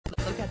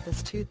with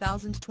this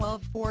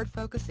 2012 Ford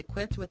Focus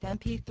equipped with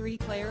MP3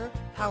 player,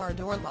 power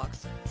door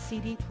locks,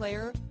 CD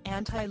player,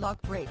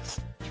 anti-lock brakes,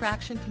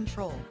 traction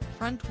control,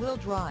 front-wheel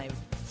drive,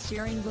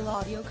 steering wheel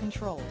audio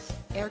controls,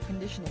 air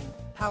conditioning,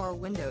 power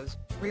windows,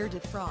 rear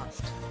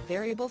defrost,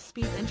 variable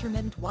speed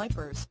intermittent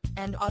wipers,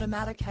 and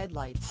automatic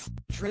headlights.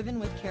 Driven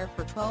with care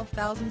for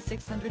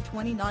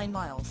 12,629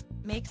 miles,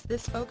 makes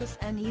this Focus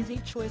an easy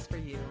choice for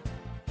you.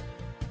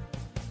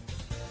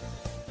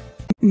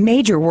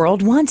 Major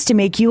World wants to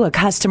make you a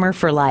customer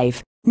for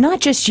life. Not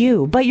just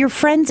you, but your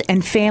friends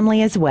and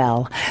family as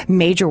well.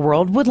 Major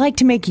World would like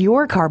to make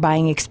your car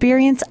buying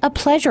experience a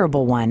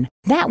pleasurable one.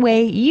 That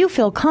way, you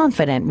feel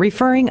confident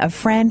referring a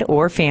friend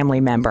or family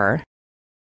member.